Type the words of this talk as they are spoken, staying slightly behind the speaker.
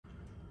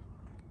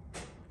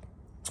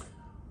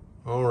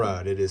All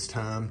right, it is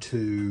time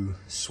to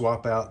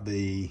swap out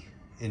the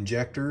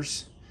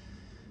injectors.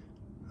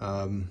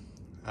 I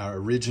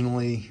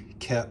originally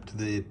kept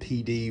the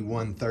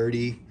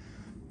PD130,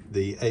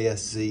 the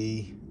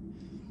ASZ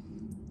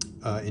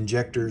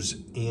injectors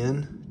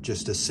in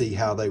just to see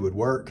how they would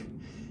work,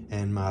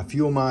 and my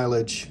fuel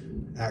mileage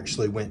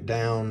actually went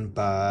down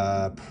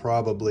by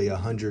probably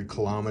 100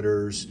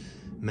 kilometers,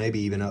 maybe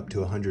even up to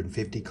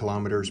 150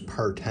 kilometers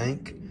per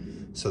tank,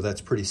 so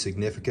that's pretty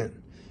significant.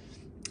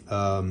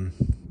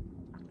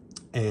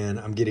 And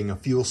I'm getting a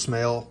fuel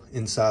smell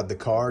inside the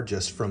car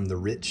just from the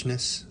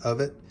richness of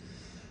it.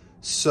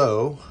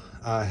 So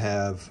I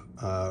have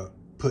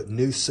put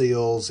new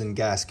seals and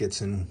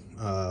gaskets and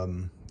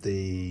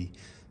the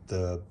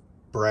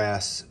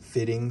brass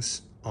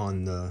fittings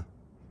on the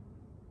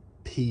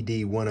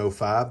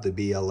PD105, the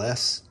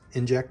BLS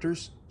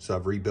injectors. So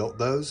I've rebuilt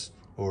those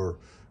or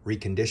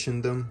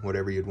reconditioned them,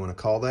 whatever you'd want to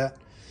call that.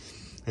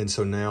 And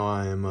so now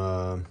I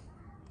am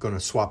going to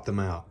swap them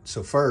out.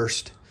 So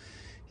first,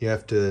 you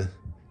have to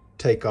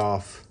take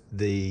off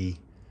the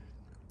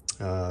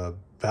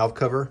valve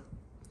cover,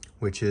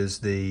 which is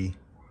the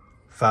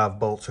 5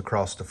 bolts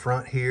across the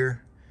front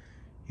here.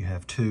 You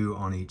have 2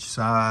 on each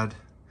side,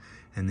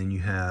 and then you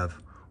have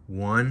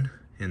 1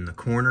 in the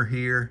corner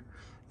here.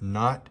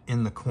 Not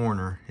in the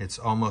corner, it's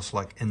almost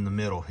like in the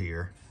middle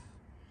here.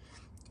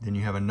 Then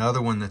you have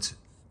another one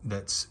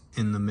that's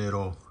in the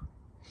middle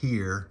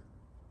here.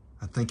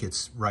 I think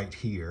it's right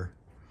here.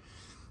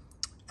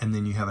 And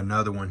then you have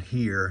another one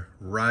here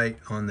right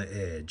on the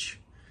edge.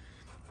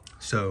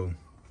 So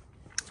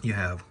you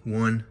have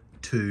 1,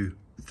 2,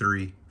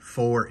 3,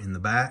 4 in the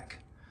back,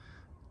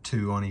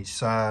 2 on each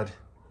side,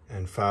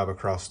 and 5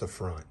 across the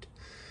front.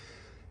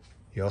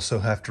 You also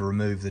have to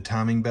remove the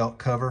timing belt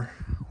cover,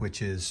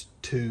 which is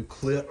 2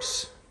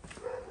 clips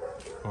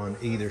on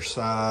either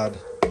side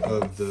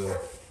of the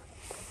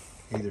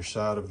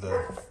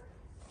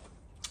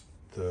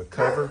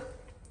cover.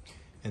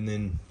 And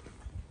then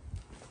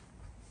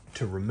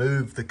to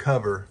remove the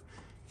cover,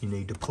 you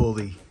need to pull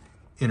the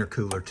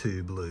intercooler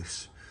tube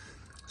loose.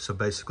 So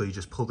basically you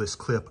just pull this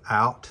clip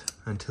out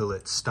until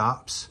it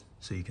stops.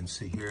 So you can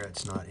see here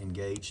it's not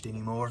engaged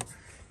anymore.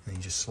 And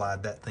you just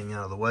slide that thing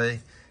out of the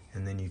way,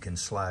 and then you can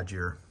slide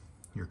your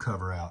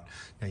cover out.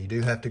 Now you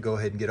do have to go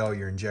ahead and get all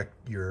your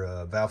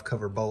valve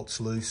cover bolts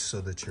loose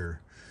so that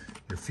your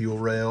fuel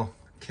rail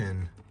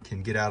can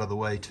get out of the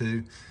way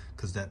too,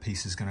 because that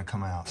piece is going to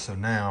come out. So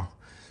now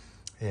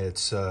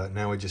it's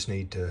now we just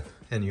need to,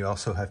 and you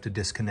also have to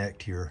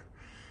disconnect your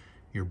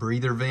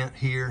breather vent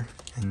here,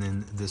 and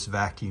then this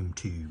vacuum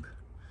tube.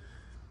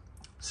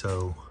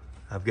 So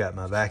I've got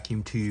my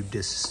vacuum tube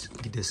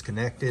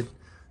disconnected.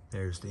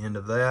 There's the end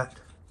of that.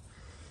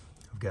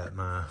 I've got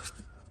my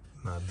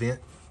vent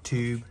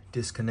tube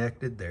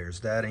disconnected. There's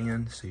that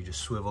end. So you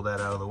just swivel that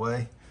out of the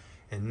way.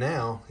 And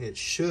now it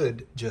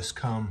should just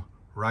come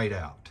right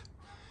out.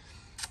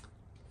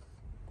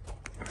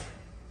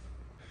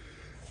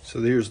 So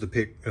there's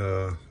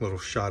the little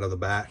shot of the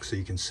back so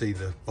you can see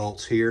the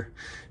bolts here.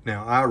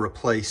 Now I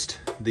replaced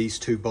these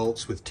 2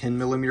 bolts with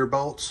 10mm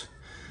bolts.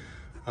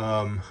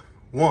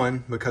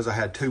 One, because I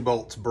had 2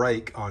 bolts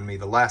break on me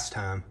the last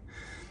time.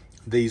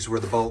 These were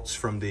the bolts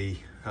from the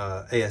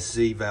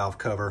ASZ valve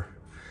cover,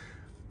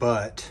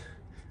 but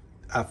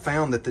I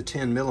found that the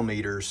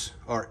 10mm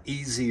are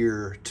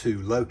easier to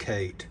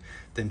locate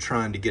than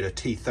trying to get a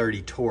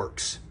T30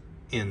 Torx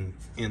in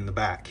the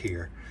back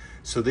here.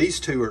 So these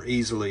 2 are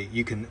easily,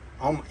 you can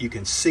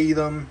see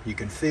them, you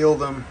can feel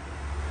them.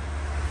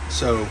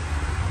 So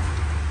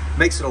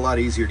makes it a lot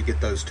easier to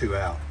get those 2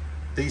 out.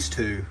 These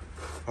 2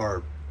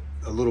 are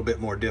a little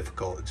bit more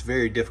difficult. It's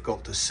very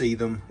difficult to see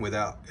them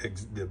without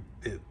the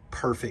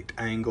perfect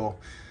angle.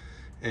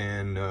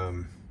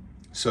 And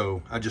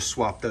so I just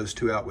swapped those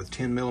 2 out with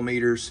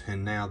 10mm,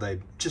 and now they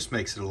just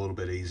makes it a little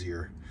bit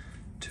easier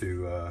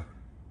to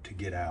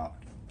get out.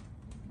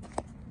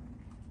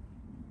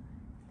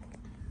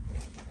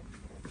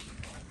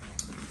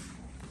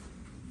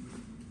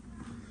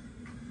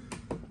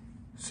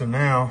 So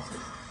now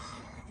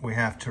we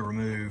have to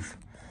remove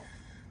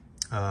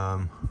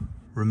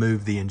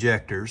the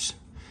injectors.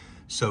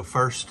 So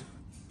first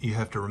you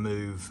have to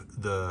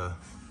remove the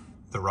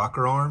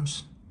rocker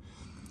arms.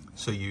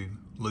 So you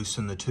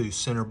loosen the 2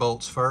 center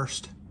bolts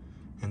first,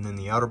 and then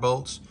the outer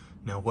bolts.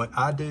 Now what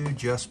I do,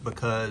 just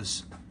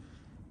because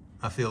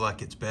I feel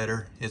like it's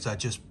better, is I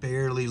just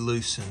barely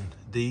loosen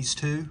these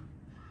 2.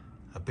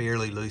 I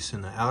barely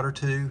loosen the outer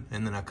 2,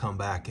 and then I come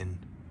back and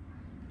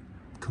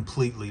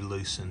completely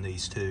loosen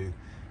these 2,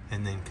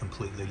 and then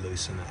completely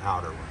loosen the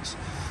outer ones.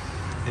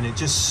 And it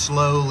just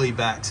slowly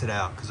backs it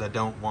out because I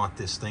don't want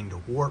this thing to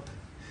warp.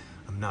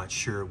 I'm not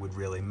sure it would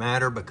really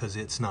matter because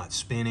it's not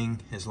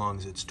spinning as long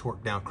as it's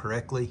torqued down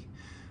correctly.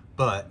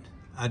 But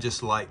I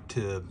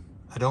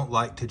don't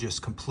like to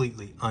just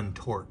completely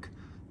untorque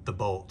the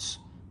bolts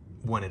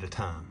one at a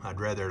time. I'd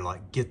rather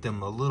like get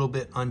them a little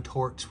bit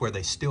untorqued where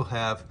they still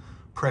have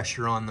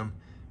pressure on them,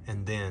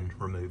 and then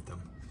remove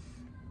them.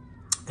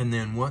 And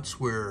then once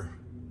we're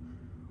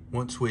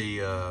once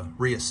we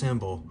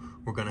reassemble,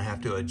 we're going to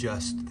have to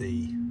adjust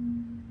the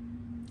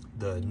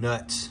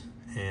nuts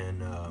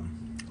and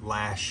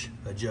lash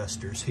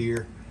adjusters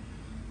here.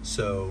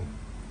 So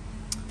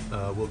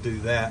we'll do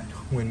that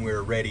when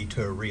we're ready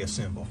to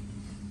reassemble.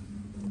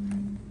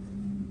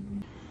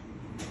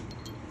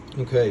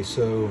 Okay,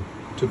 so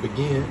to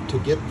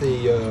get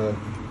the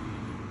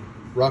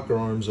rocker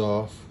arms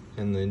off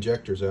and the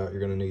injectors out, you're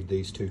going to need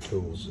these two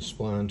tools: the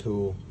spline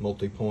tool,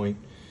 multi-point.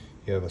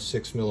 You have a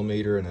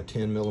 6mm and a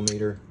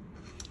 10mm.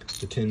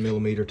 The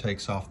 10mm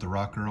takes off the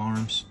rocker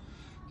arms.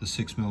 The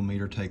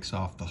 6mm takes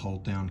off the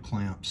hold down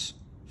clamps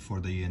for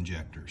the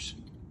injectors.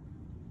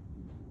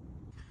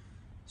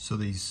 So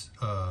these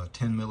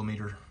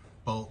 10mm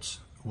bolts,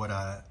 what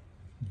I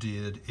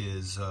did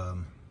is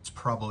it's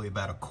probably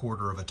about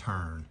 1/4 of a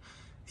turn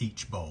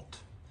each bolt,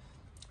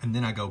 and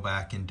then I go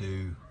back and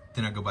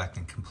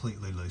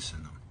completely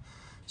loosen them,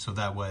 so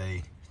that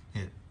way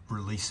it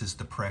releases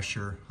the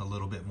pressure a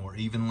little bit more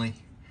evenly.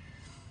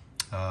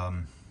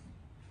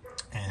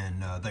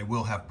 They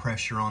will have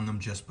pressure on them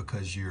just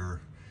because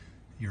you're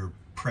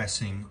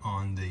pressing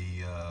on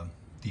the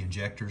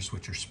injectors,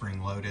 which are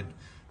spring loaded,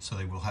 so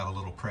they will have a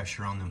little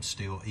pressure on them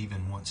still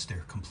even once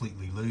they're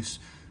completely loose.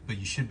 But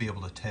you should be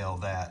able to tell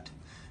that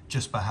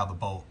just by how the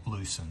bolt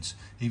loosens.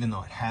 Even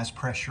though it has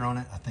pressure on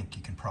it, I think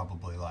you can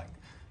probably like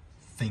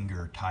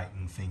finger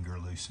tighten, finger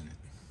loosen it.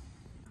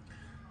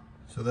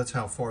 So that's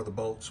how far the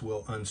bolts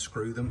will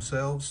unscrew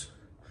themselves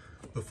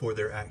before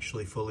they're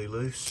actually fully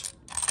loose.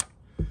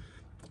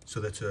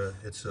 So it's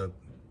a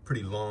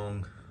pretty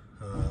long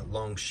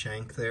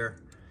shank there.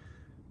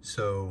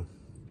 So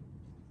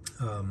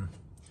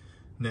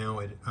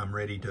now I'm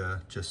ready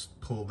to just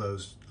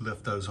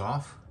lift those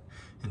off.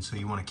 And so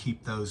you want to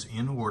keep those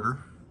in order.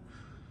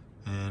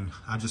 And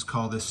I just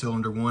call this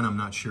cylinder 1. I'm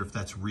not sure if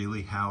that's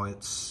really how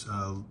it's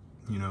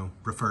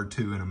referred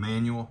to in a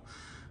manual,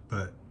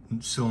 but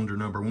cylinder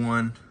number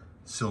 1,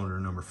 cylinder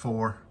number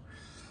 4.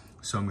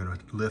 So I'm going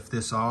to lift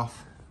this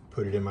off,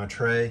 put it in my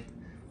tray,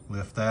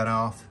 lift that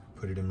off,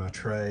 put it in my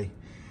tray,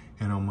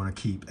 and I'm going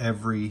to keep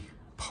every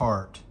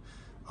part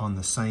on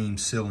the same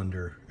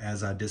cylinder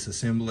as I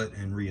disassemble it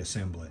and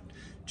reassemble it,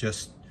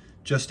 just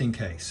in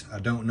case. I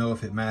don't know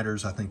if it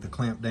matters. I think the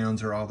clamp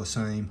downs are all the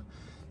same,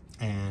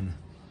 and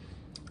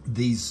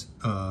these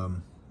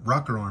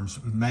rocker arms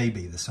may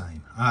be the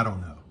same. I don't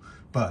know,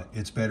 but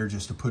it's better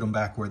just to put them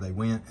back where they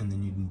went, and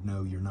then you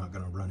know you're not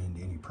going to run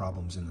into any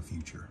problems in the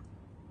future.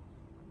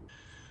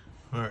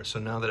 All right, so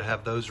now that I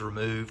have those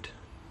removed,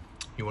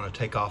 you want to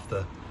take off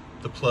the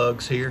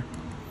plugs here.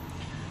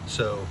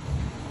 So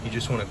you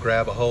just want to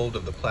grab a hold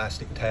of the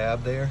plastic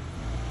tab there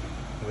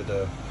with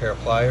a pair of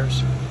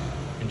pliers,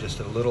 and just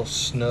a little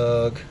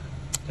snug.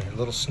 They're a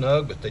little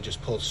snug, but they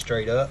just pull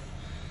straight up.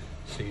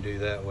 So you do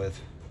that with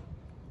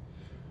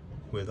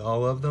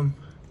all of them.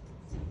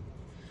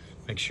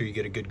 Make sure you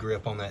get a good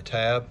grip on that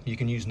tab. You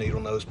can use needle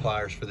nose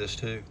pliers for this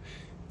too.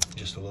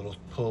 Just a little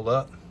pull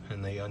up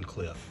and they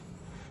unclip.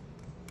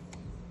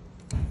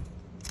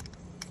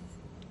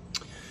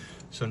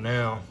 So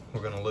now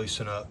we're going to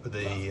loosen up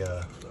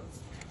the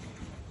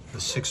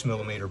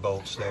 6mm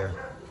bolts there.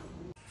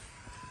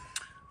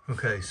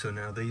 Okay, so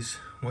now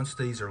once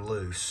these are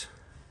loose,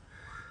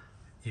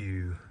 so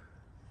you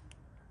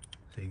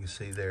can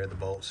see there the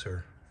bolts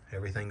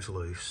everything's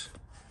loose,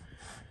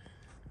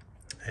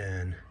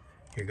 and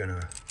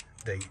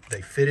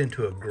they fit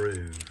into a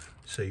groove,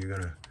 so you're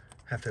gonna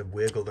have to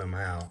wiggle them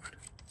out.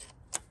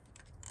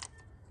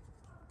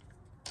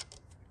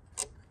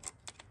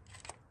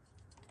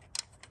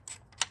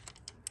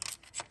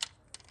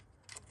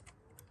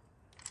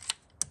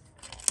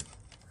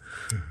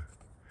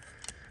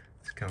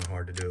 It's kind of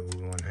hard to do it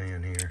with one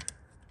hand here.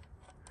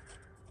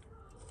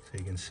 So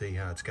you can see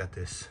how it's got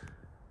this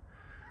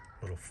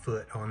little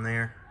foot on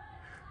there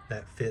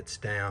that fits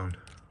down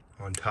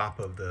on top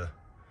of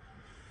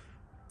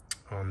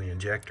on the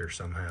injector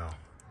somehow.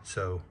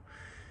 So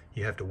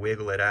you have to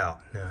wiggle it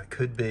out. Now it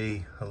could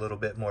be a little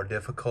bit more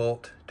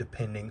difficult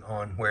depending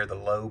on where the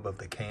lobe of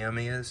the cam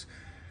is.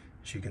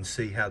 As you can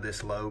see how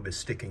this lobe is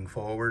sticking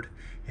forward.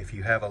 If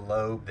you have a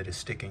lobe that is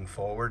sticking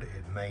forward,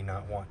 it may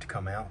not want to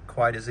come out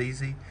quite as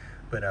easy,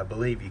 but I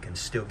believe you can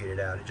still get it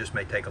out. It just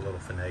may take a little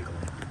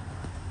finagling.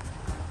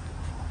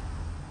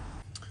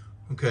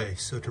 Okay,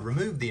 so to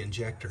remove the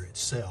injector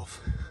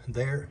itself,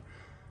 they're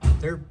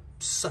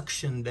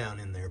suctioned down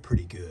in there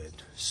pretty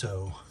good.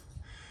 So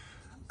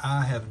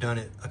I have done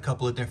it a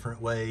couple of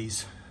different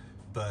ways,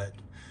 but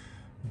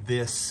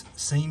this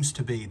seems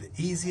to be the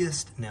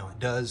easiest. Now it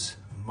does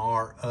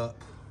mar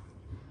up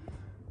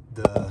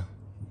the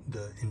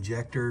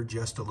injector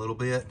just a little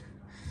bit.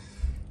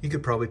 You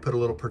could probably put a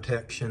little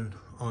protection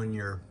on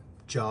your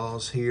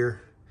jaws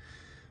here,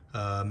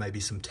 maybe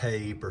some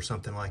tape or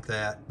something like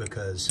that,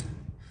 because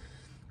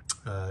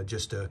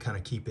just to kind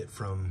of keep it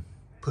from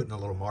putting a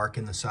little mark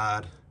in the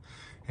side.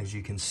 As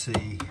you can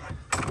see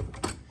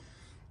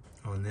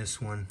on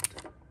this one,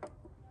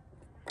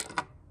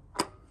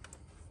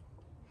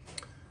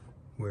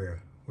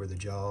 where the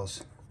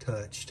jaws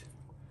touched,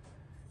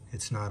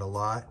 It's not a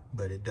lot,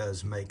 but it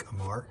does make a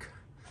mark.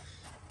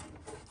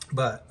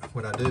 But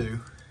what I do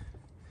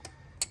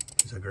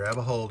is I grab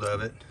a hold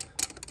of it.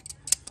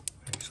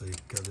 Actually,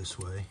 go this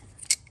way.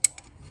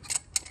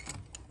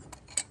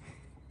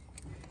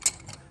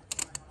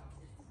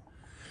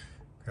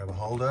 Grab a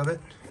hold of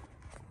it.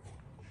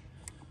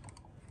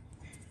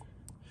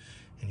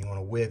 And you want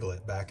to wiggle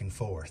it back and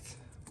forth.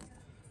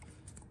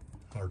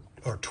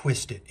 Or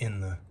twist it in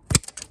the...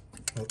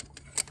 Oh,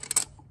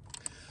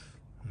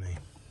 let me...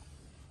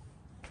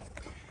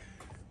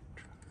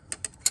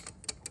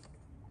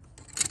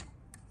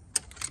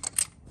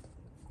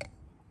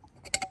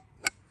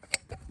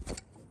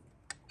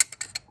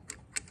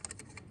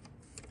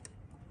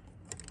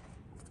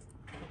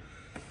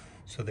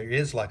 So there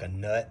is like a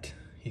nut.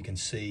 You can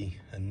see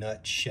a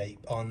nut shape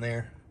on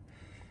there.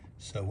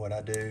 So what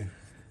I do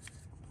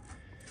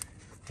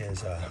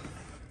is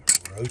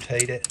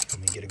rotate it. Let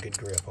me get a good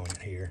grip on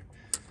it here.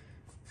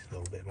 It's a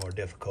little bit more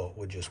difficult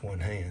with just one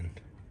hand.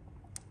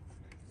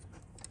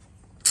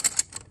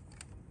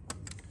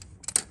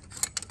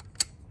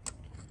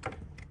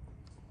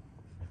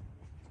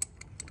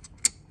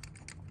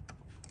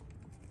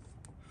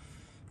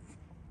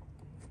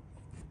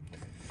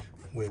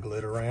 Wiggle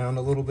it around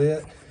a little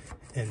bit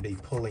and be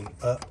pulling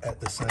up at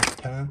the same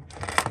time.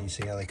 Can you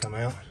see how they come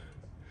out?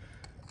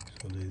 So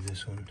we'll do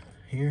this one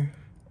here.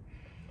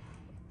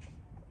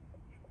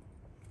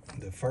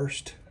 The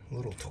first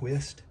little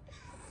twist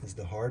is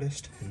the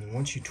hardest, and then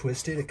once you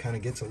twist it, it kind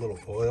of gets a little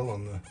oil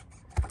on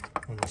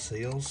the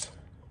seals.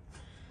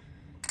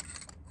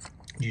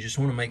 You just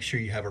want to make sure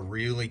you have a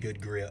really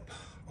good grip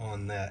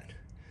on that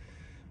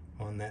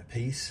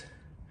piece,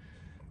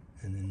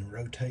 and then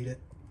rotate it.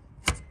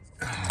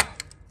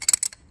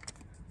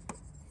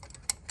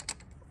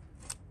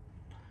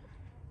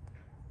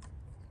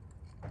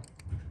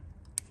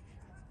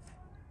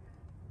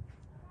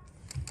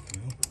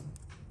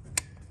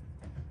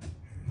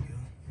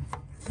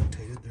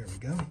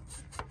 Go.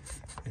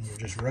 And you're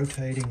just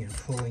rotating and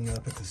pulling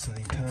up at the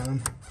same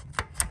time.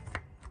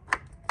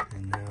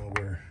 And now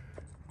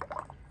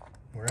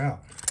we're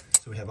out.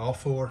 So we have all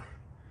four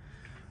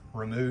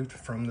removed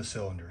from the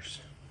cylinders.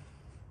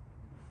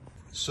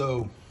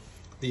 So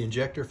the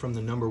injector from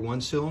the number 1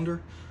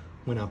 cylinder,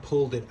 when I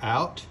pulled it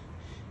out,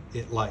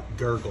 it like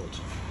gurgled.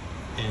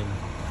 And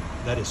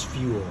that is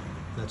fuel.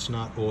 That's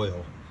not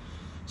oil.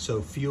 So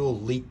fuel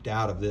leaked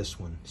out of this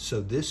one.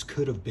 So this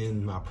could have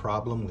been my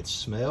problem with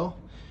smell.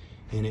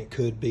 And it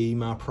could be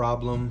my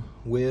problem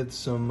with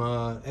some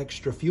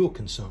extra fuel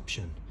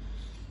consumption.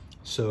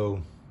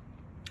 So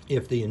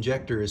if the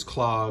injector is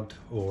clogged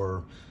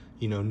or,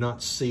 you know,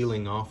 not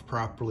sealing off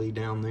properly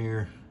down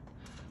there,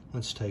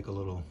 let's take a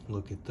little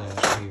look at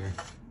that here.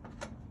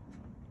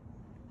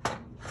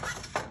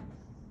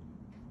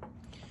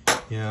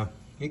 Yeah,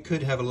 it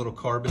could have a little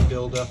carbon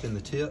buildup in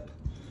the tip,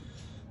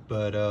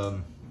 but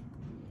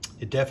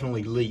it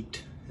definitely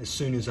leaked as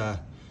soon as I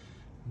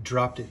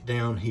dropped it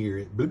down here.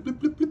 It bloop, bloop,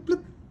 bloop, bloop,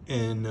 bloop,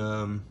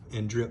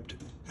 and dripped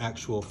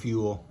actual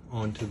fuel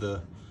onto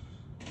the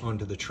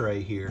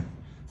tray here.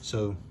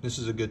 So this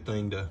is a good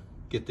thing to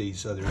get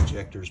these other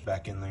injectors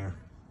back in there.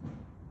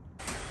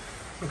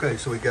 Okay,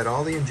 so we got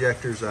all the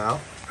injectors out.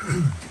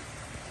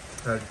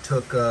 I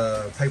took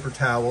paper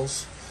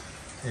towels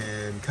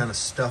and kind of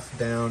stuffed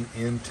down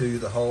into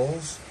the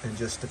holes, and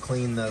just to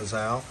clean those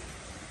out.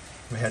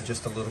 We had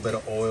just a little bit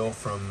of oil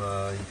from,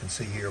 you can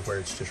see here where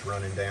it's just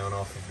running down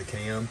off of the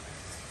cam.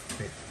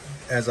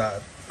 As I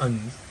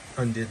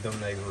undid them,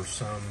 they were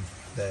some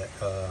of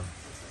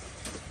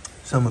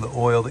the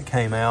oil that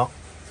came out.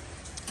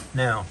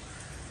 Now,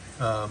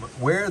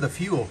 where the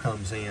fuel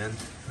comes in,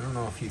 I don't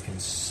know if you can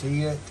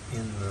see it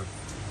in the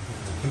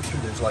picture,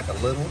 there's like a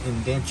little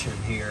indentation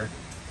here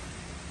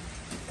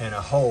and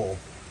a hole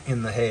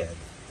in the head.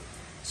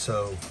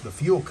 So the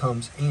fuel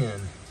comes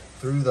in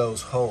through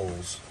those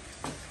holes,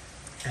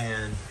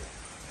 and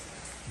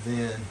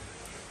then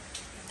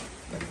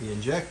the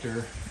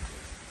injector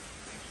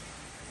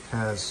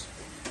has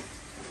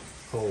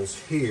holes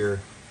here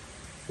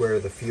where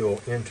the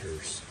fuel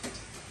enters.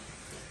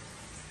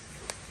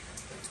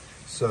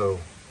 So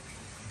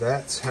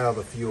that's how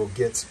the fuel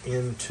gets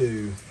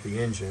into the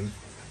engine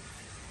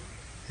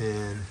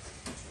and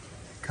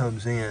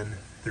comes in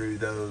through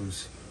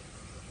those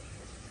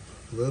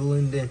little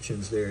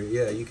indentions there.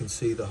 Yeah, you can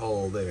see the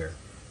hole there.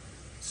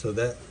 So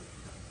that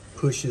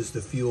pushes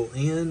the fuel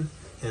in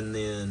and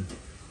then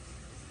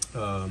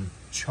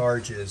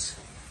charges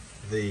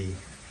the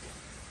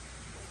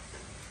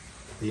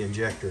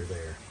injector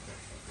there.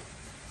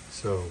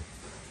 So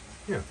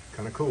yeah,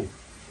 kind of cool.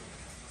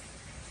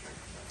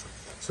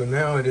 So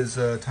now it is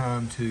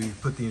time to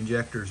put the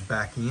injectors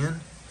back in.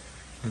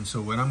 And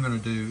so what I'm going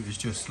to do is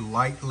just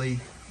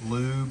lightly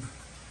lube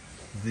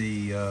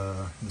the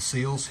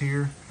seals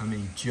here. I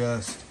mean,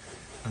 just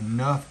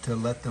enough to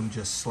let them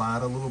just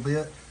slide a little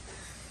bit.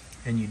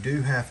 And you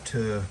do have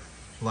to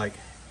like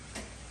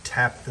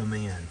tap them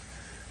in.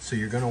 So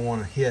you're going to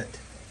want to hit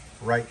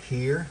right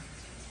here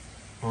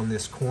on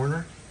this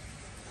corner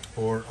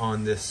or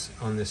on this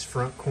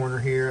front corner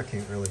here. I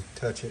can't really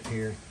touch it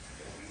here.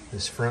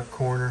 This front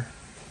corner,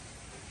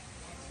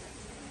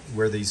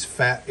 where these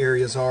fat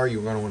areas are,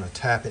 you're going to want to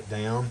tap it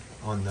down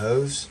on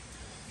those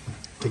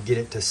to get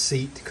it to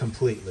seat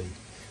completely.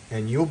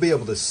 And you'll be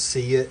able to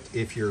see it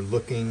if you're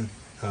looking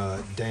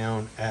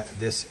down at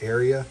this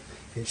area.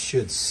 It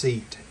should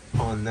seat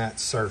on that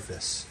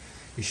surface.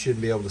 You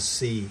shouldn't be able to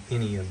see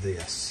any of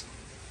this.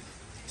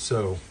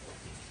 So,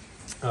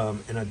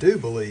 and I do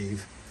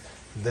believe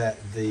that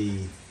the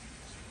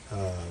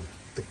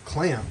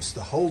clamps,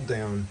 the hold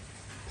down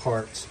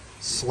parts,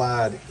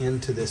 slide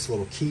into this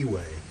little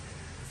keyway,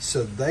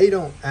 so they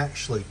don't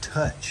actually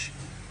touch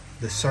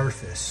the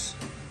surface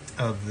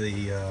of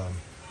the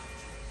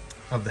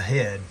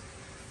head.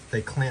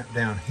 They clamp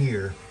down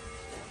here.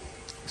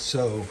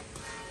 So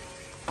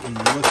when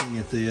you're looking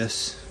at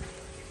this,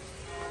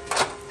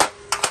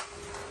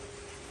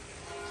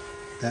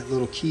 that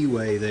little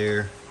keyway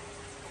there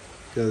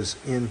goes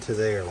into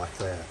there like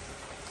that,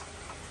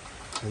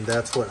 and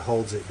that's what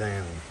holds it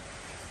down.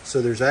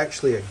 So there's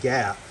actually a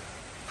gap.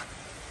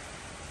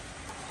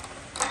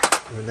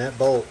 When that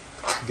bolt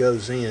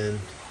goes in,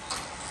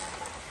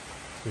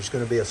 there's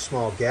going to be a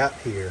small gap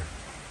here,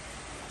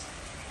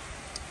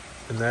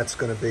 and that's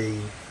going to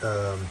be,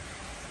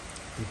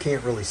 you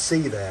can't really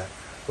see that,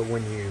 but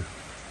when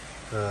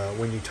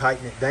you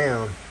tighten it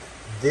down,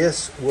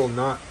 this will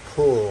not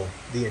pull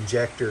the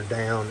injector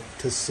down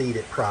to seat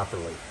it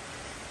properly.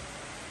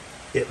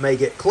 It may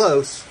get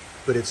close,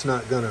 but it's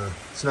not gonna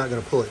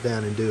pull it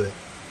down and do it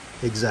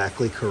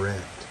exactly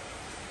correct.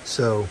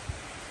 So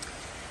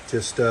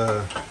just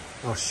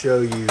I'll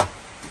show you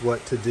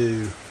what to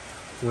do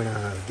when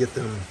I get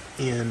them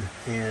in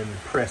and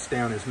press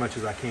down as much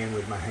as I can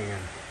with my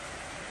hand.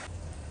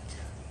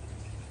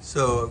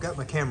 So I've got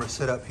my camera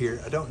set up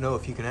here. I don't know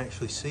if you can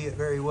actually see it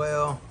very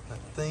well. I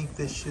think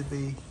this should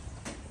be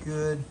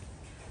good.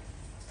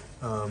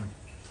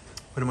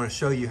 But I'm going to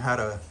show you how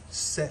to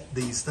set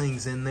these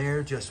things in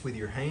there just with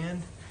your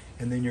hand,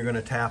 and then you're going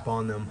to tap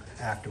on them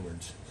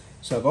afterwards.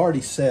 So I've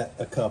already set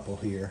a couple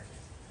here,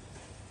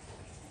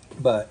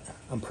 but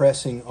I'm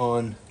pressing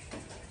on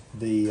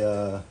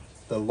the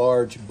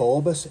large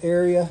bulbous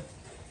area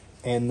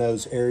and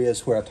those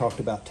areas where I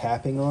talked about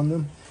tapping on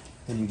them,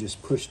 and you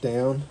just push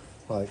down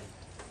like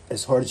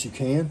as hard as you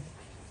can,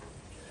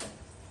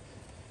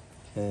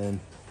 and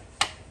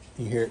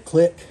you hear it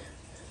click.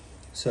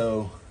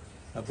 So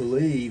I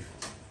believe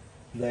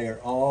they are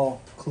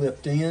all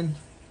clipped in,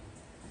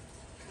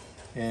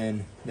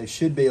 and they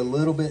should be a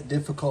little bit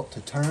difficult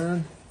to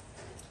turn.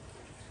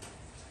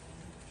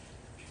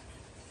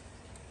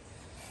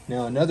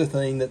 Now, another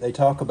thing that they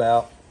talk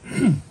about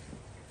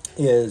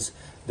is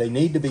they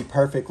need to be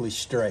perfectly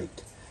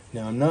straight.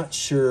 Now, I'm not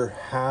sure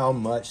how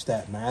much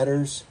that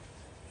matters,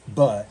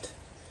 but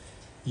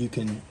you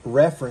can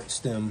reference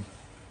them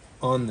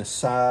on the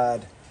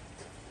side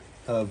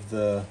of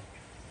the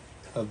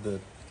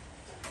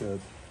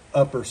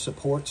upper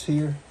supports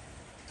here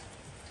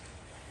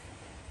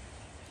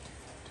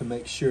to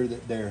make sure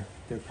that they're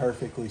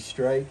perfectly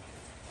straight.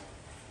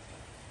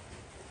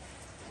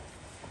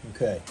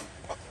 Okay,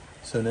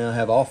 so now I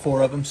have all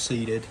four of them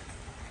seated.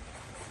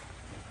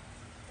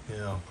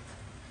 Now,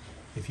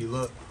 if you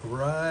look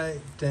right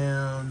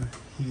down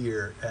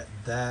here at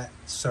that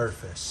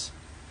surface,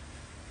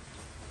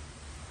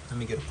 let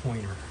me get a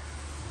pointer.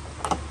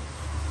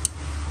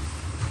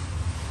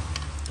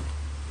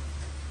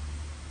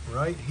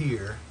 Right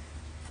here,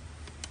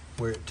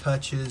 where it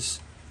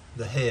touches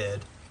the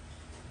head,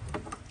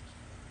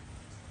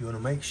 you want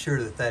to make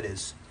sure that that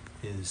is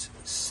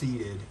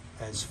seated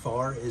as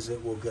far as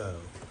it will go.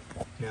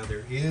 Now,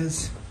 there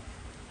is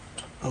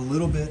a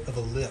little bit of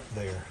a lip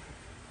there.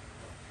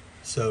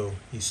 So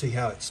you see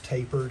how it's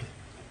tapered?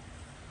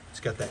 It's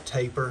got that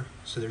taper.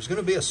 So there's going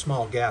to be a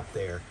small gap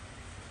there,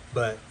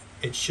 but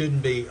it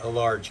shouldn't be a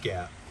large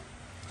gap.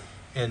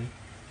 And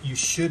you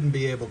shouldn't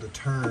be able to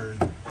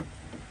turn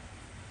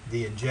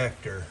the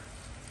injector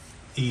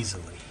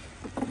easily.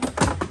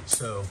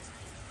 So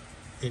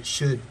it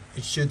should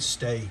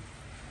stay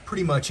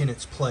pretty much in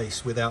its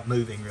place without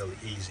moving really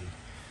easy.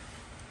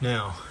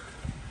 Now,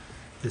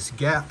 this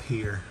gap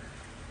here,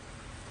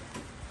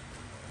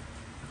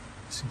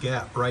 this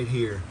gap right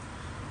here,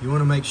 you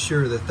want to make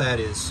sure that that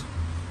is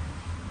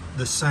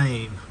the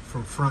same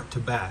from front to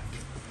back.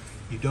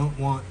 You don't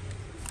want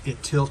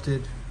it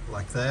tilted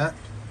like that.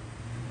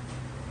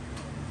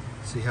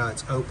 See how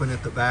it's open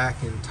at the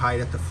back and tight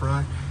at the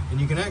front? And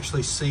you can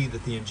actually see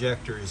that the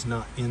injector is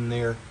not in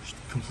there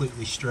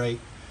completely straight.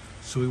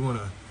 So we want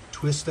to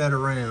twist that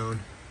around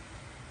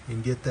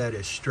and get that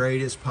as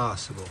straight as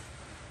possible.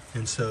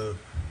 And so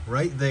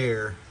right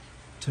there,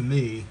 to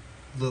me,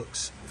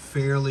 looks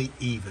fairly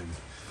even.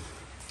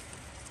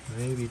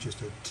 Maybe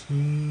just a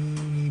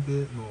teeny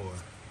bit more.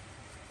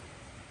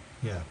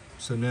 Yeah,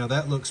 so now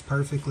that looks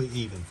perfectly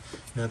even.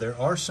 Now there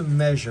are some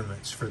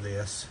measurements for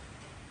this,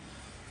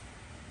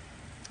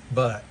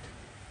 but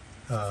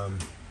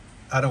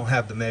I don't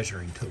have the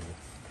measuring tool.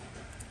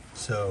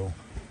 So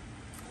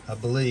I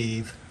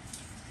believe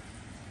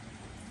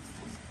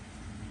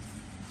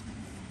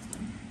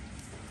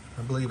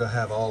I believe I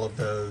have all of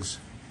those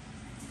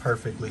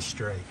perfectly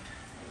straight.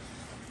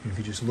 And if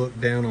you just look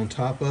down on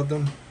top of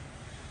them,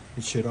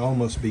 it should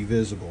almost be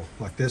visible.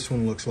 Like this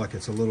one looks like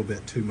it's a little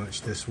bit too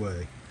much this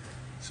way.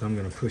 So I'm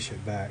going to push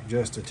it back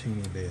just a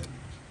teeny bit.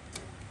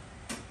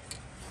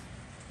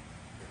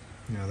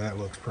 Now that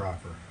looks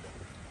proper.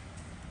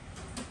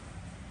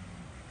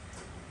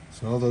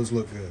 So all those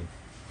look good.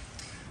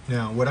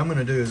 Now what I'm going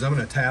to do is I'm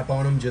going to tap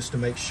on them just to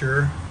make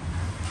sure.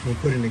 I'm going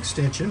to put an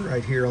extension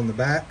right here on the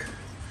back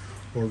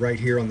or right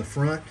here on the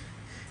front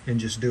and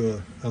just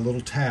do a little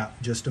tap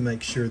just to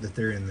make sure that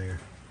they're in there.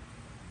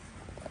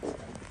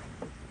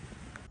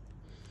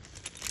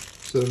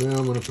 So now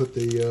I'm going to put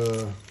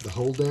the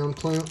hold down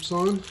clamps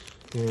on,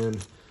 and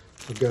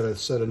I've got a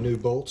set of new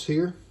bolts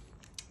here.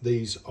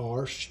 These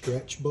are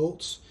stretch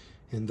bolts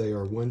and they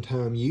are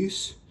one-time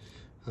use.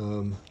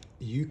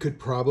 You could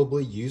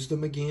probably use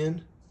them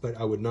again, but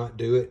I would not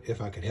do it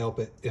if I could help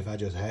it. If I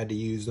just had to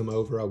use them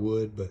over, I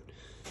would, but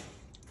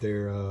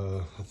they're,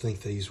 I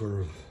think these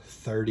were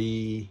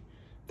 30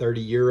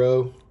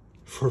 euro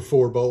for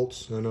 4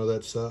 bolts. I know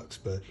that sucks,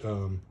 but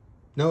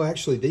no,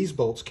 actually these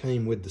bolts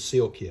came with the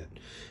seal kit.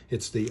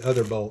 It's the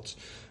other bolts.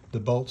 The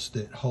bolts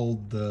that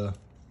hold the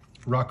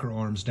rocker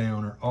arms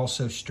down are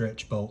also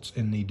stretch bolts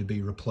and need to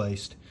be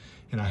replaced.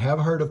 And I have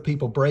heard of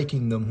people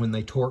breaking them when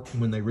they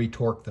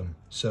retorque them.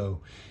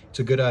 So it's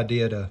a good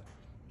idea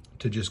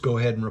to just go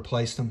ahead and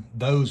replace them.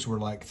 Those were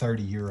like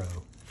 30 euro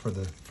for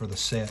the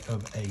set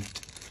of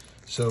 8.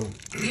 So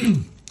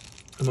I'm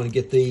going to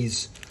get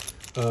these.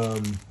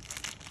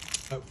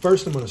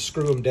 First, I'm going to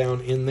screw them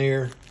down in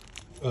there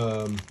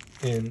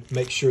and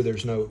make sure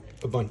there's not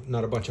a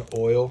bunch of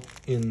oil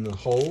in the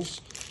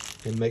holes,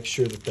 and make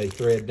sure that they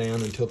thread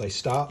down until they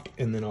stop,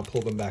 and then I'll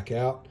pull them back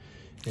out,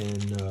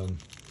 and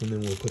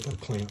then we'll put the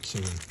clamps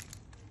in.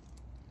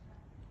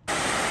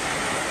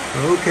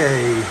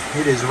 Okay,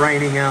 it is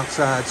raining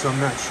outside, so I'm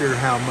not sure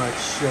how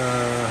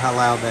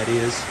loud that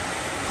is,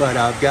 but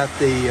I've got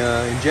the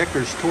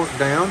injectors torqued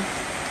down.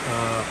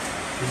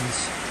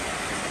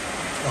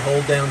 The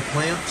hold down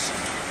clamps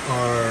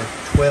are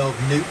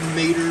 12 Newton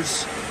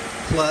meters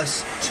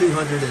plus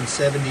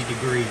 270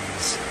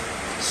 degrees.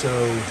 So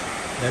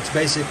that's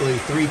basically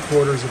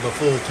 3/4 of a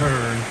full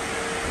turn.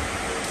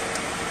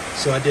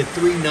 So I did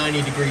 3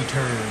 90-degree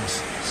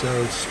turns.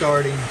 So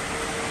starting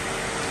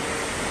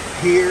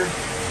here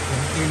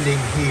and ending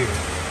here.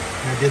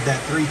 And I did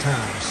that 3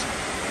 times.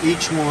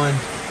 Each one,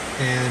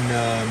 and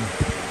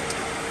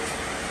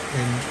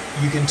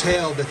you can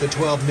tell that the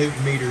 12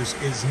 Newton meters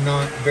is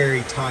not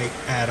very tight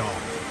at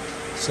all.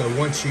 So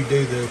once you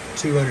do the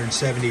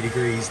 270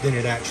 degrees, then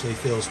it actually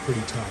feels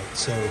pretty tight.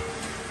 So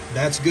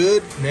that's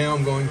good. Now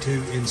I'm going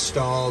to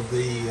install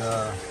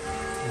the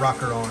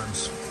rocker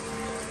arms.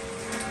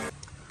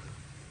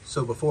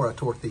 So before I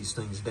torque these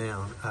things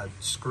down, I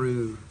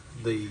screw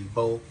the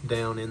bolt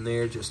down in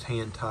there just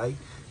hand tight.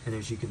 And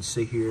as you can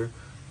see here,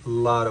 a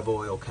lot of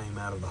oil came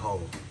out of the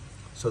hole.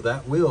 So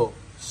that will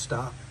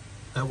stop.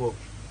 That will,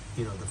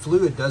 the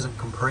fluid doesn't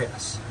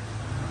compress.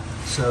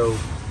 So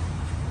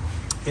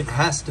it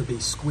has to be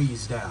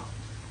squeezed out.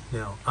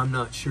 Now, I'm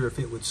not sure if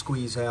it would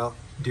squeeze out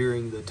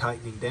during the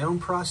tightening down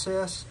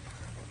process,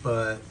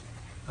 but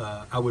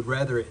I would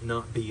rather it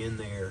not be in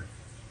there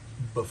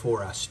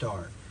before I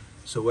start.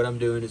 So what I'm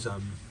doing is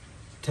I'm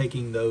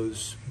taking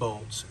those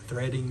bolts,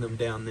 threading them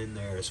down in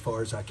there as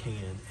far as I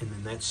can, and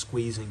then that's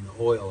squeezing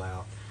the oil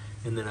out,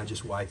 and then I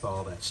just wipe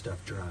all that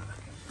stuff dry.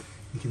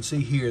 You can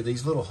see here,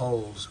 these little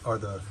holes are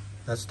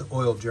that's the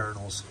oil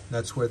journals.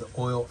 That's where the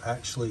oil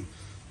actually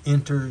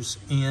enters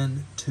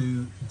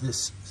into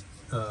this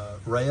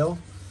rail,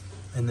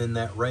 and then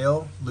that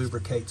rail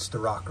lubricates the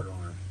rocker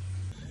arm.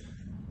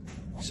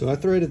 So I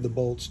threaded the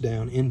bolts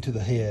down into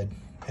the head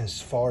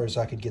as far as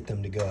I could get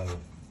them to go.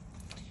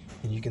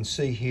 And you can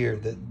see here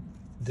that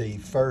the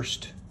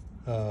first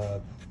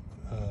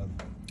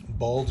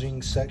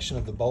bulging section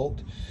of the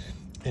bolt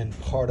and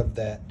part of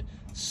that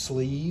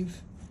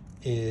sleeve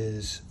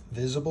is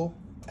visible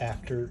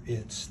after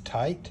it's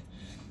tight.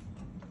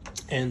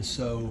 And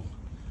so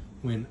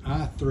when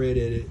I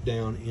threaded it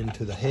down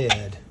into the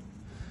head,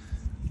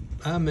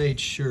 I made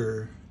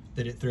sure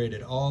that it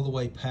threaded all the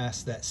way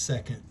past that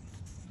second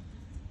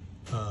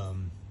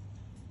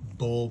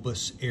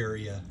bulbous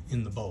area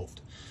in the bolt.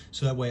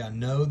 So that way I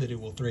know that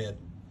it will thread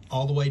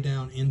all the way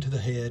down into the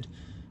head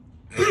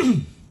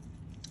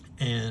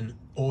and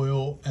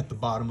oil at the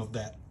bottom of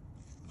that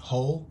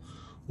hole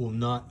will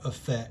not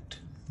affect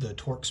the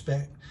torque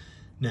spec.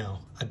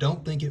 Now, I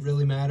don't think it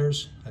really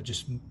matters. I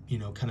just,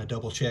 kind of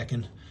double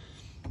checking,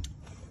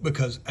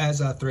 because as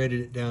I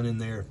threaded it down in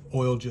there,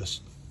 oil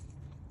just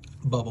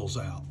bubbles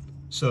out.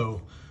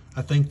 So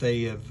I think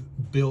they have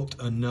built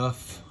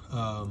enough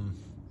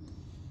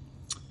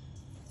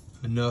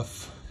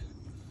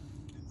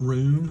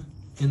room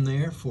in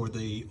there for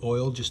the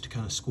oil just to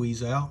kind of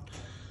squeeze out,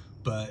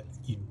 but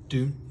you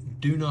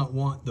do not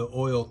want the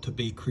oil to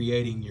be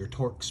creating your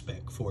torque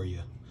spec for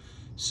you.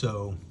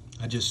 So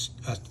I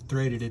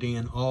threaded it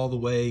in all the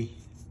way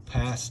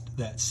past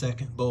that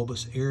second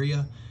bulbous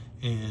area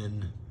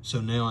and So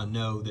now I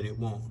know that it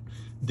won't.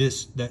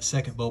 That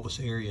second bulbous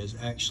area is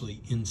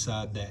actually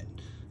inside that,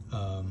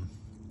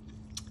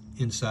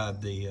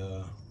 inside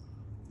the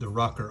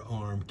rocker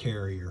arm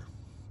carrier.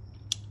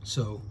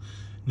 So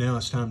now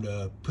it's time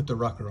to put the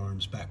rocker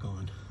arms back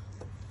on.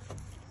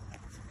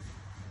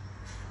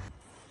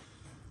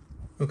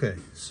 Okay,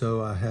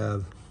 so I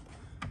have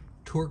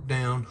torqued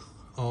down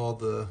all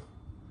the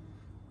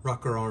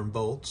rocker arm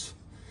bolts.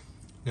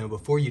 Now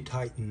before you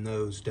tighten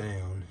those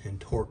down and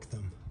torque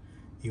them,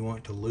 you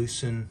want to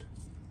loosen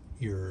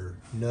your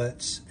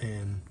nuts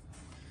and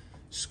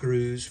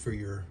screws for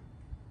your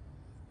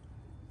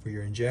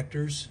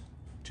injectors,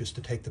 just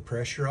to take the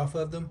pressure off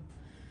of them.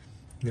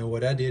 Now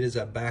what I did is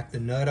I backed the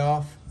nut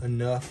off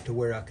enough to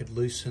where I could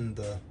loosen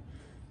the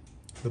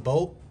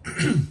bolt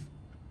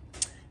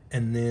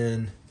and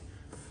then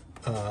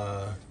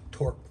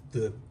torque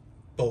the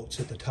bolts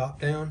at the top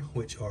down,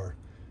 which are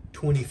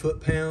 20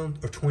 foot-pound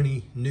or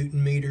 20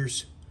 Newton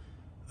meters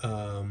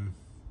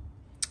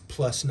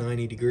plus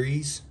 90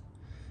 degrees.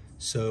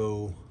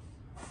 So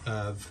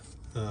I've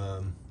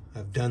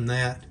done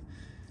that.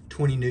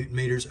 20 Newton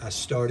meters. I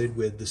started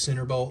with the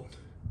center bolt.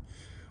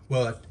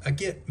 Well, I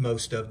get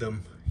most of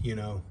them, you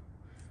know,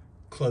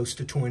 close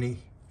to 20,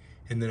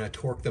 and then I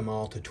torque them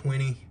all to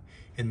 20,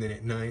 and then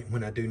at night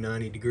when I do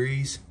 90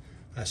 degrees,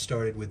 I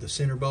started with the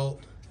center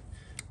bolt,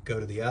 go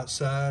to the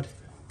outside,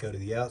 go to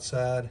the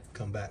outside,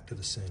 come back to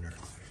the center.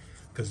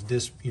 Because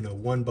this, you know,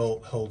 one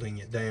bolt holding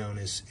it down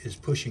is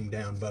pushing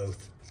down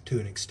both to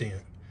an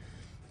extent.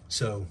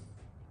 So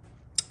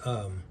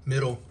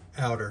middle,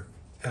 outer,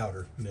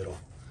 outer, middle.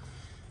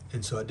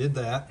 And so I did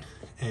that,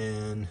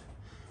 and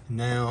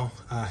now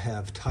I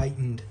have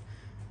tightened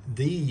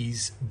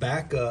these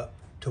back up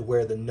to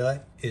where the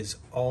nut is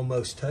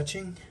almost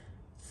touching.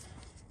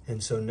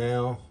 And so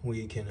now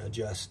we can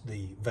adjust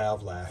the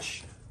valve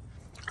lash.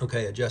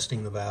 Okay,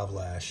 adjusting the valve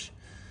lash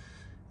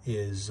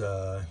is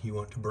you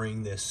want to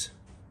bring this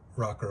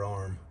rocker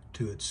arm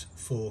to its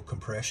full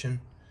compression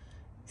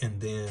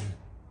and then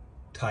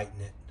tighten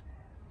it.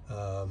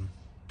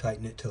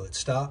 Tighten it till it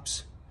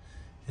stops,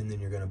 and then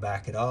you're going to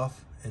back it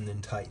off and then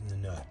tighten the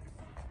nut.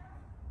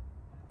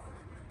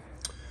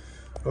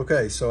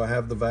 Okay, so I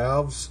have the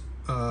valves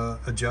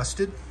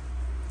adjusted.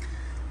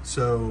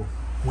 So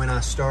when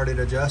I started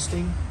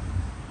adjusting,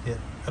 it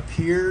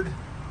appeared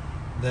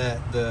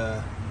that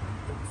the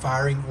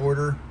firing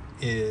order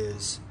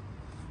is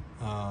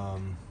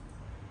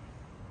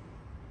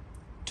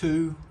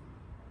 2,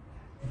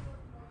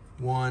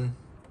 1,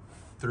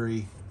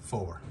 3,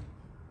 4.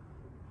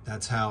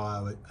 That's how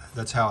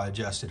I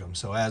adjusted them.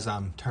 So as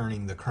I'm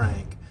turning the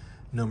crank,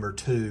 number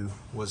 2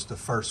 was the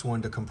first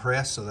one to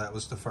compress, so that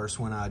was the first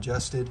one I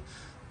adjusted.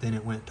 Then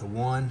it went to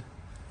 1,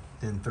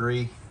 then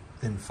 3,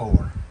 then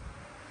 4.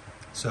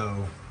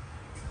 So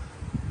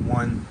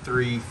 1,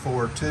 3,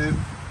 4, 2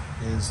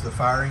 is the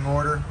firing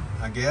order,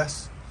 I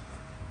guess.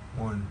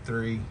 1,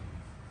 3,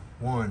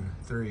 1,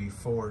 3,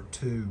 4,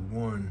 2,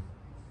 1.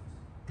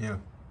 Yeah.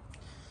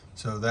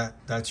 So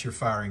that's your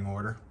firing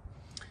order.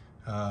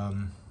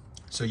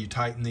 So you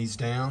tighten these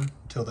down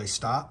till they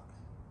stop.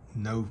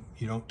 No,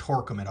 you don't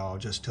torque them at all,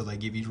 just till they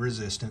give you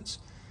resistance.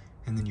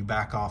 And then you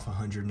back off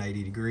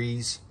 180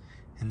 degrees,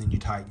 and then you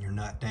tighten your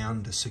nut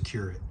down to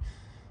secure it.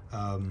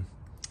 A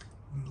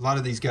lot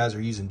of these guys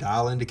are using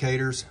dial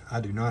indicators. I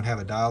do not have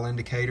a dial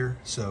indicator,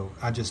 so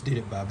I just did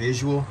it by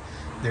visual.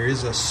 There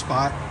is a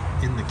spot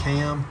in the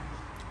cam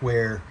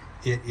where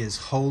it is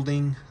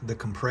holding the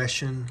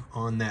compression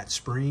on that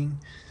spring.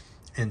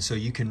 And so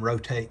you can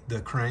rotate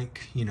the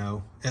crank, you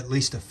know, at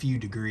least a few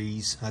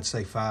degrees, I'd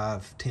say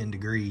 5, 10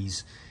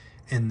 degrees,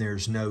 and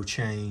there's no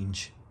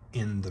change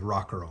in the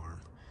rocker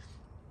arm.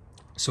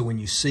 So when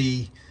you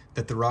see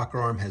that the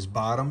rocker arm has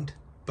bottomed,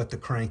 but the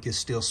crank is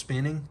still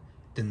spinning,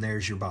 then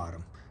there's your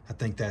bottom. I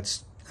think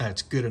that's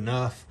good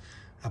enough.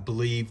 I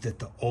believe that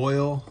the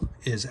oil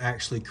is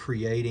actually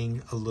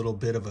creating a little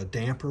bit of a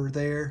damper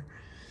there.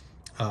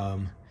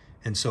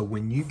 And so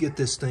when you get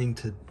this thing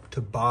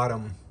to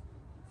bottom,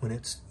 when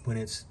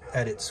it's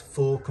at its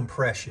full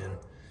compression,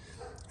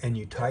 and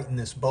you tighten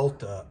this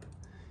bolt up,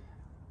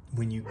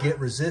 when you get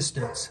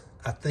resistance,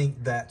 I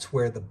think that's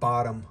where the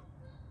bottom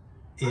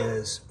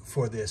is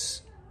for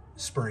this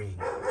spring.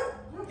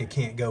 It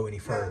can't go any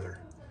further.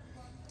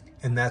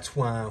 And that's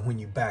why when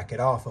you back it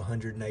off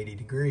 180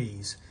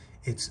 degrees,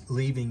 it's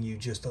leaving you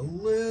just a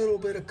little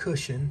bit of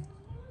cushion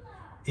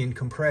in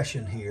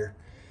compression here.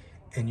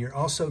 And you're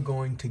also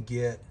going to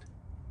get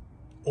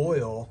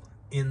oil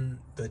in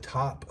the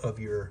top of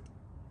your,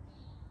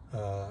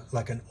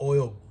 like an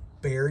oil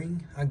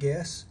bearing, I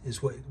guess,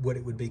 is what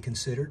it would be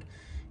considered.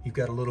 You've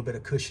got a little bit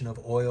of cushion of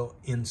oil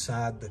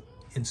inside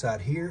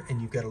here,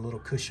 and you've got a little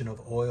cushion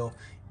of oil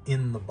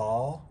in the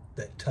ball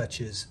that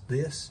touches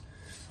this.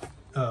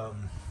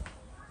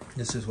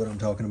 This is what I'm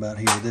talking about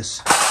here.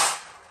 This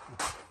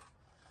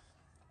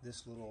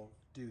little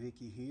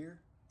doohickey here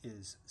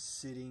is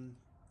sitting.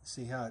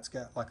 See how it's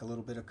got like a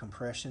little bit of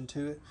compression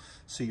to it?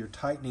 So you're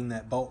tightening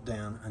that bolt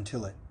down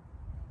until it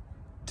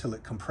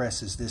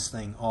compresses this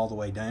thing all the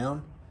way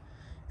down.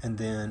 and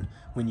then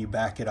when you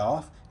back it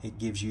off, it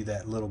gives you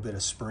that little bit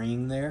of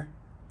spring there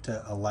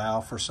to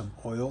allow for some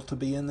oil to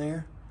be in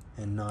there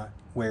and not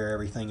wear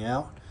everything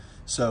out.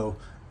 So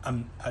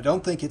I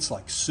don't think it's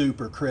like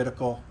super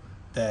critical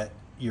that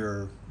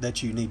you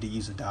need to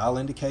use a dial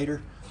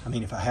indicator. I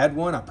mean, if I had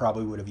one, I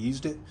probably would have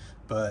used it,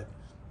 but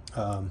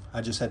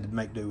I just had to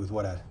make do with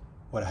what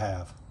I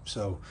have.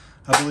 So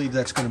I believe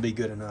that's going to be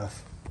good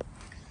enough.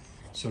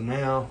 So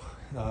now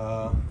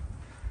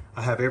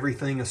I have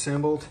everything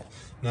assembled.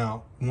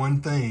 Now,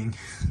 one thing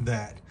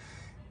that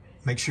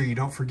make sure you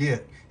don't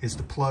forget is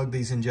to plug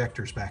these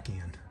injectors back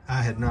in.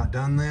 I had not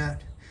done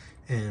that,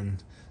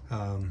 and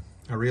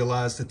I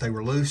realized that they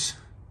were loose.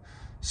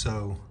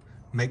 So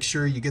make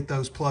sure you get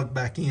those plugged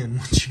back in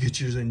once you get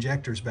your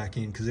injectors back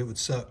in, because it would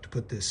suck to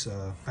put this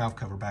valve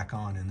cover back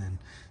on and then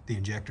the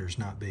injectors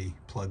not be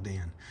plugged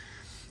in.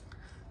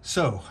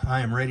 So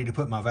I am ready to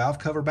put my valve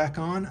cover back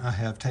on. I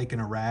have taken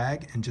a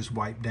rag and just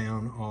wiped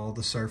down all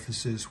the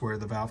surfaces where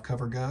the valve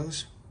cover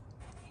goes.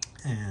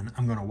 And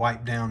I'm going to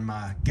wipe down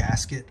my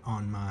gasket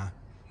on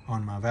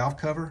my valve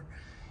cover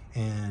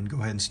and go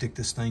ahead and stick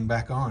this thing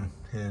back on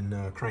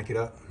and crank it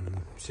up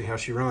and see how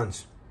she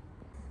runs.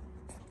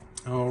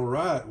 All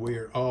right, we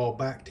are all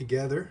back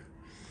together.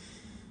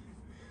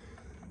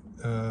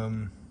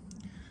 Put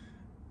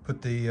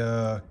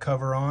the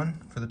cover on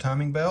for the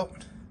timing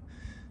belt.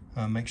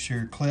 Make sure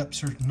your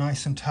clips are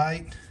nice and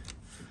tight.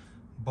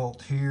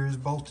 Bolt here is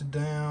bolted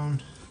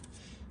down,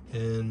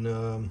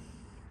 and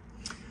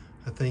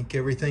I think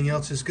everything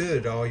else is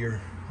good. All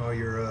your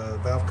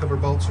valve cover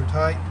bolts are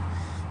tight.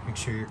 Make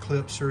sure your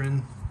clips are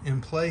in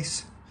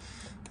place.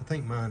 I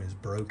think mine is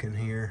broken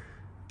here,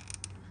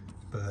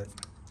 but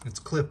it's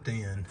clipped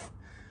in.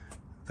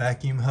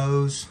 Vacuum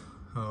hose,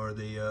 or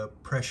the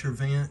pressure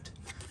vent,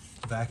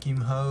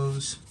 vacuum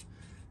hose,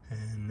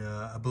 and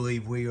I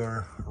believe we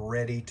are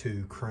ready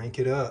to crank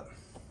it up.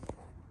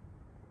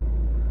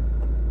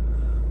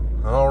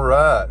 All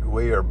right,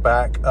 we are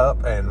back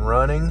up and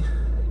running.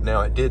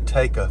 Now, it did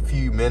take a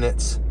few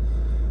minutes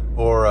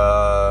or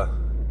a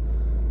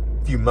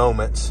few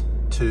moments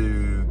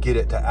to get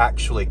it to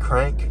actually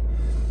crank.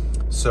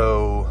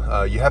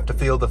 So you have to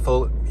feel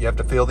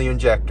the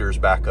injectors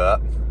back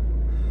up,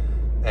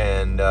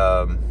 and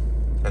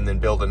then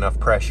build enough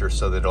pressure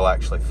so that it'll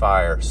actually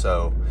fire.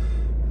 So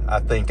I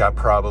think I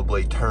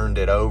probably turned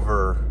it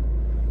over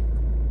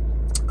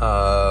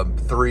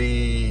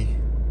 3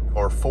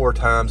 or 4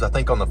 times. I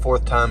think on the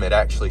 4th time it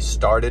actually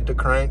started to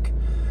crank,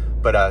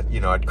 but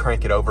I'd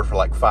crank it over for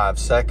like 5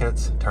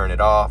 seconds, turn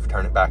it off,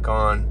 turn it back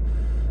on,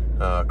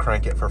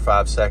 crank it for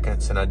 5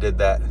 seconds, and I did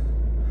that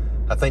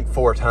I think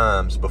 4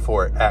 times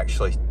before it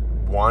actually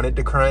wanted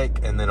to crank,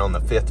 and then on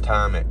the 5th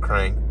time it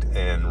cranked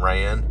and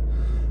ran.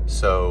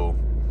 So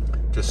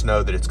just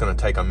know that it's going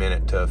to take a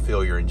minute to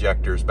fill your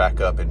injectors back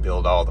up and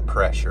build all the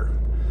pressure.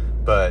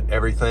 But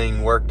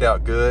everything worked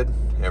out good,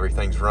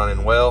 everything's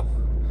running well,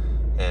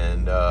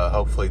 and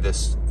hopefully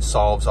this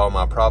solves all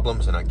my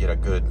problems and I get a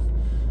good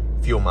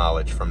fuel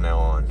mileage from now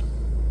on.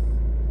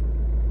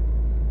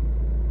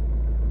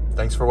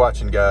 Thanks for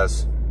watching,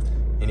 guys.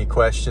 Any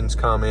questions,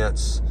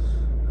 comments,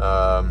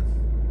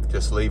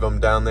 just leave them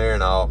down there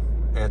and I'll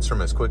answer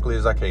them as quickly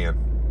as I can.